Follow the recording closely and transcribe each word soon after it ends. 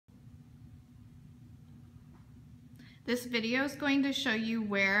This video is going to show you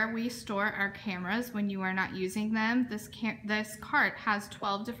where we store our cameras when you are not using them. This cart has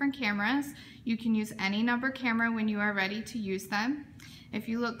 12 different cameras. You can use any number camera when you are ready to use them. If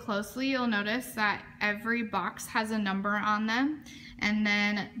you look closely, you'll notice that every box has a number on them, and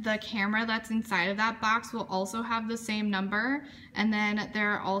then the camera that's inside of that box will also have the same number, and then there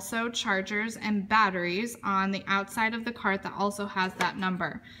are also chargers and batteries on the outside of the cart that also has that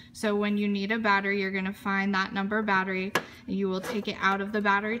number. So when you need a battery, you're going to find that number battery, and you will take it out of the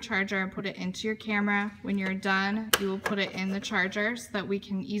battery charger and put it into your camera. When you're done, you will put it in the charger so that we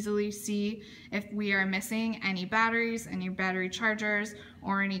can easily see if we are missing any batteries, any battery chargers,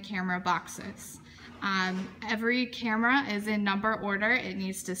 or any camera boxes. Every camera is in number order. It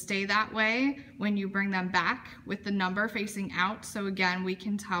needs to stay that way when you bring them back with the number facing out, so again we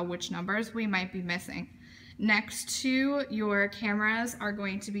can tell which numbers we might be missing. Next to your cameras are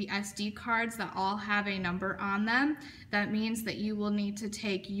going to be SD cards that all have a number on them. That means that you will need to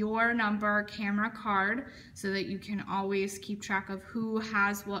take your number camera card so that you can always keep track of who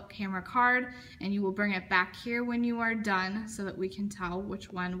has what camera card, and you will bring it back here when you are done so that we can tell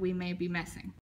which one we may be missing.